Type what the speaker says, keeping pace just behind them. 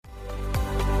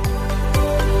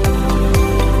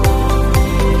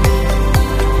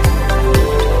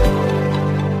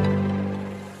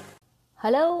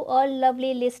Hello, all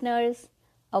lovely listeners.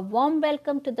 A warm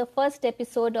welcome to the first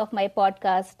episode of my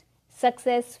podcast,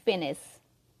 Success Finis.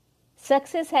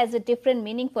 Success has a different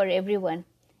meaning for everyone,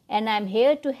 and I'm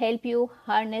here to help you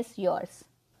harness yours.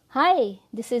 Hi,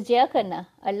 this is Jaya Khanna,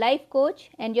 a life coach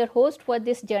and your host for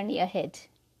this journey ahead.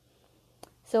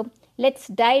 So, let's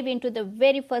dive into the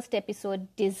very first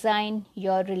episode, Design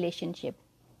Your Relationship.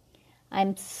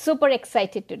 I'm super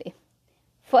excited today.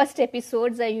 First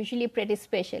episodes are usually pretty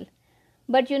special.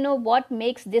 But you know what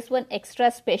makes this one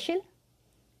extra special?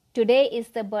 Today is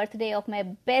the birthday of my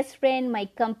best friend, my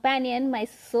companion, my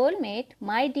soulmate,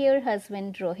 my dear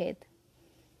husband Rohit.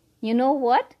 You know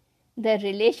what? The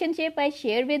relationship I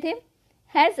share with him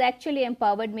has actually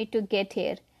empowered me to get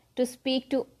here, to speak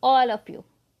to all of you.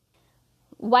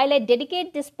 While I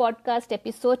dedicate this podcast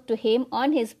episode to him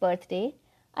on his birthday,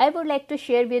 I would like to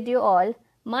share with you all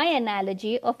my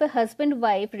analogy of a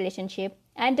husband-wife relationship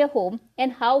and a home,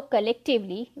 and how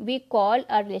collectively we call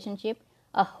our relationship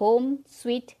a home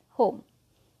sweet home.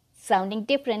 Sounding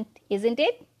different, isn't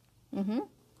it?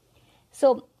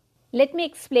 So, let me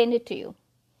explain it to you.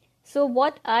 So,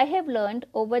 what I have learned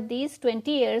over these 20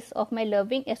 years of my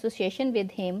loving association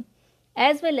with him,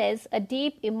 as well as a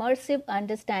deep immersive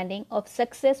understanding of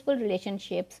successful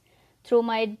relationships through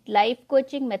my life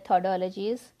coaching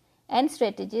methodologies and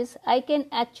strategies, I can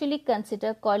actually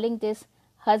consider calling this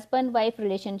husband-wife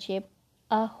relationship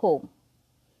a home.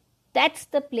 That's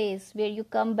the place where you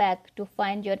come back to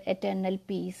find your eternal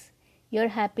peace, your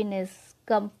happiness,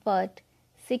 comfort,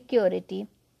 security,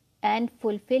 and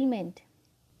fulfillment.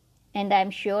 And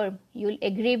I'm sure you'll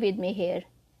agree with me here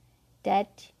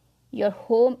that your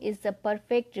home is the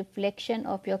perfect reflection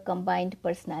of your combined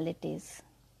personalities.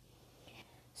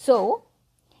 So,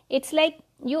 it's like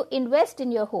you invest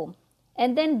in your home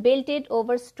and then build it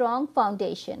over strong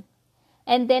foundation.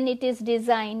 And then it is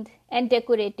designed and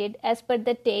decorated as per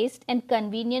the taste and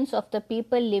convenience of the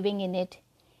people living in it,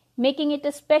 making it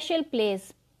a special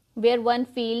place where one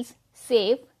feels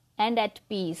safe and at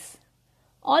peace.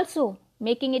 Also,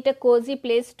 making it a cozy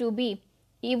place to be,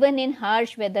 even in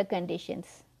harsh weather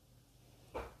conditions.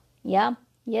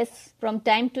 Yes, from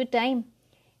time to time,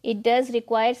 it does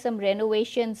require some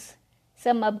renovations,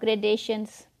 some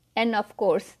upgradations, and of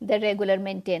course, the regular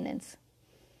maintenance.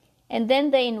 And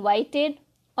then the invited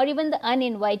or even the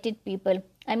uninvited people,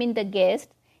 the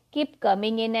guests, keep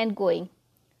coming in and going.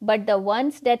 But the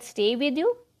ones that stay with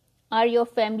you are your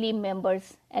family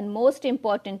members and most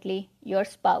importantly, your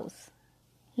spouse.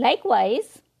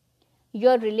 Likewise,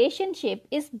 your relationship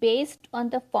is based on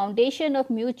the foundation of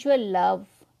mutual love,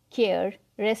 care,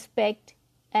 respect,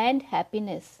 and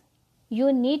happiness.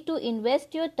 You need to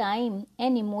invest your time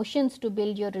and emotions to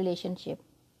build your relationship.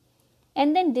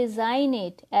 And then design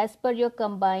it as per your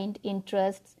combined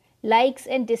interests, likes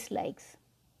and dislikes.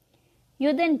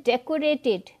 You then decorate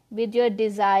it with your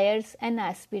desires and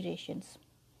aspirations.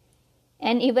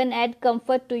 And even add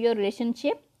comfort to your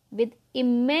relationship with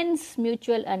immense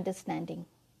mutual understanding.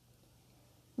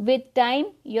 With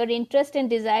time, your interests and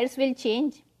desires will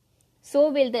change.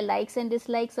 So will the likes and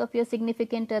dislikes of your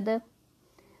significant other.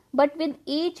 But with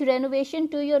each renovation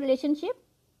to your relationship,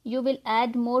 you will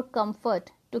add more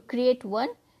comfort to create one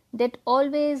that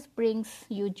always brings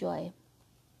you joy.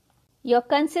 Your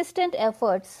consistent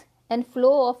efforts and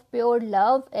flow of pure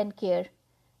love and care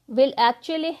will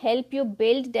actually help you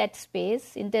build that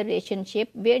space in the relationship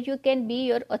where you can be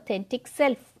your authentic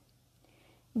self,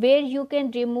 where you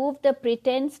can remove the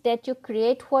pretense that you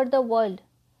create for the world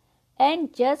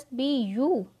and just be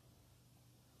you.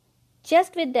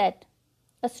 Just with that,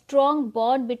 a strong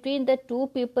bond between the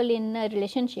two people in a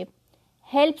relationship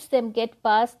helps them get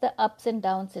past the ups and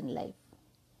downs in life,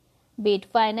 be it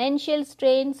financial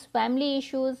strains, family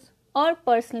issues, or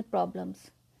personal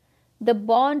problems. The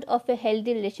bond of a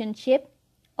healthy relationship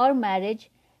or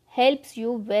marriage helps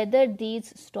you weather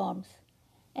these storms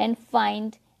and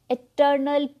find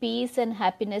eternal peace and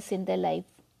happiness in the life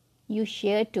you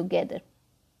share together.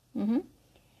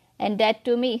 And that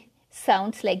to me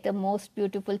sounds like the most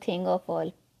beautiful thing of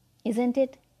all, isn't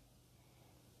it?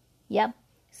 Yeah.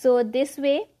 So this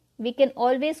way, we can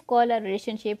always call our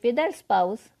relationship with our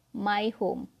spouse my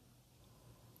home.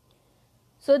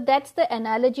 So that's the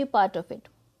analogy part of it.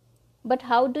 But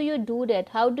how do you do that?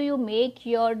 How do you make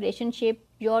your relationship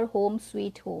your home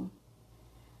sweet home?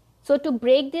 So to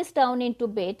break this down into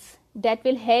bits that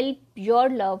will help your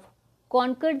love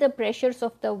conquer the pressures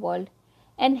of the world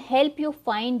and help you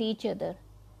find each other,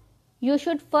 you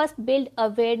should first build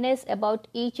awareness about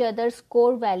each other's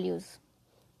core values.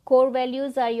 Core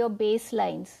values are your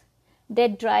baselines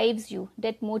that drives you,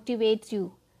 that motivates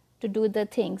you to do the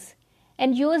things.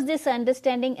 And use this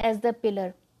understanding as the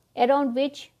pillar around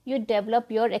which you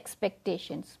develop your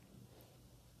expectations.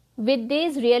 With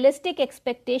these realistic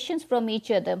expectations from each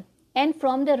other and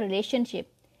from the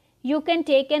relationship, you can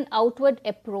take an outward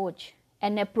approach,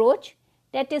 an approach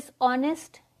that is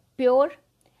honest, pure,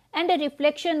 and a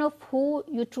reflection of who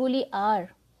you truly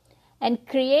are, and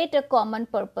create a common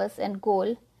purpose and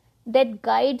goal that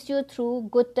guides you through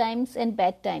good times and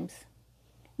bad times,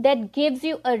 that gives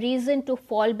you a reason to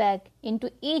fall back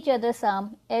into each other's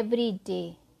arm every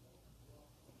day.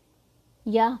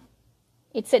 Yeah,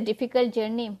 it's a difficult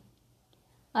journey.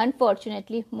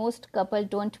 Unfortunately, most couples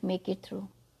don't make it through.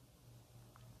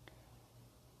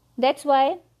 That's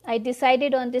why I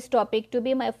decided on this topic to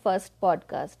be my first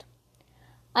podcast.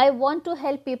 I want to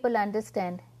help people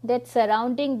understand that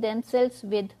surrounding themselves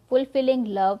with fulfilling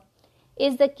love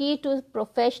is the key to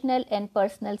professional and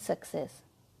personal success.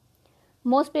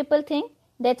 Most people think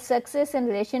that success in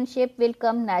relationship will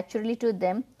come naturally to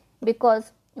them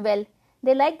because, well,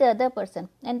 they like the other person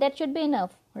and that should be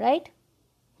enough, right?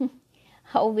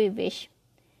 How we wish.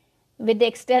 With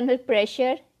external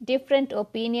pressure, different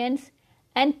opinions,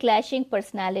 and clashing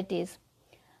personalities,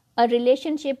 a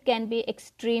relationship can be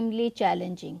extremely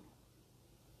challenging.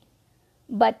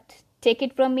 But take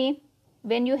it from me,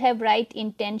 when you have right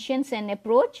intentions and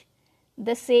approach,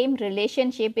 the same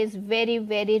relationship is very,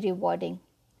 very rewarding.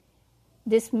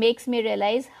 This makes me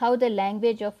realize how the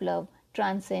language of love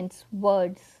transcends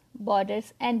words,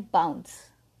 borders, and bounds.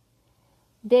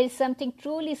 There is something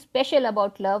truly special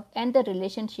about love and the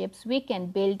relationships we can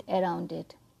build around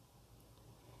it.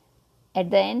 At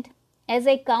the end, as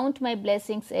I count my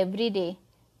blessings every day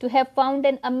to have found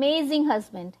an amazing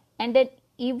husband and an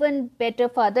even better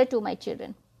father to my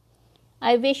children,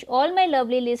 I wish all my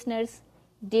lovely listeners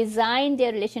design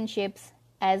their relationships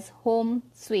as home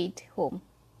sweet home.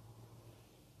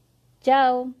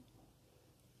 Ciao!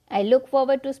 I look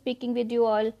forward to speaking with you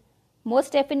all,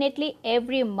 most definitely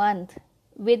every month,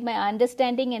 with my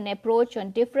understanding and approach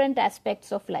on different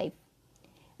aspects of life,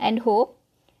 and hope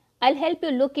I'll help you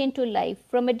look into life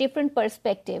from a different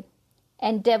perspective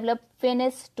and develop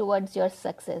finesse towards your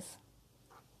success.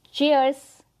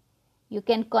 Cheers! You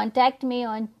can contact me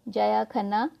on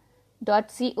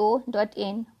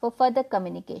jayakhanna.co.in for further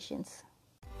communications.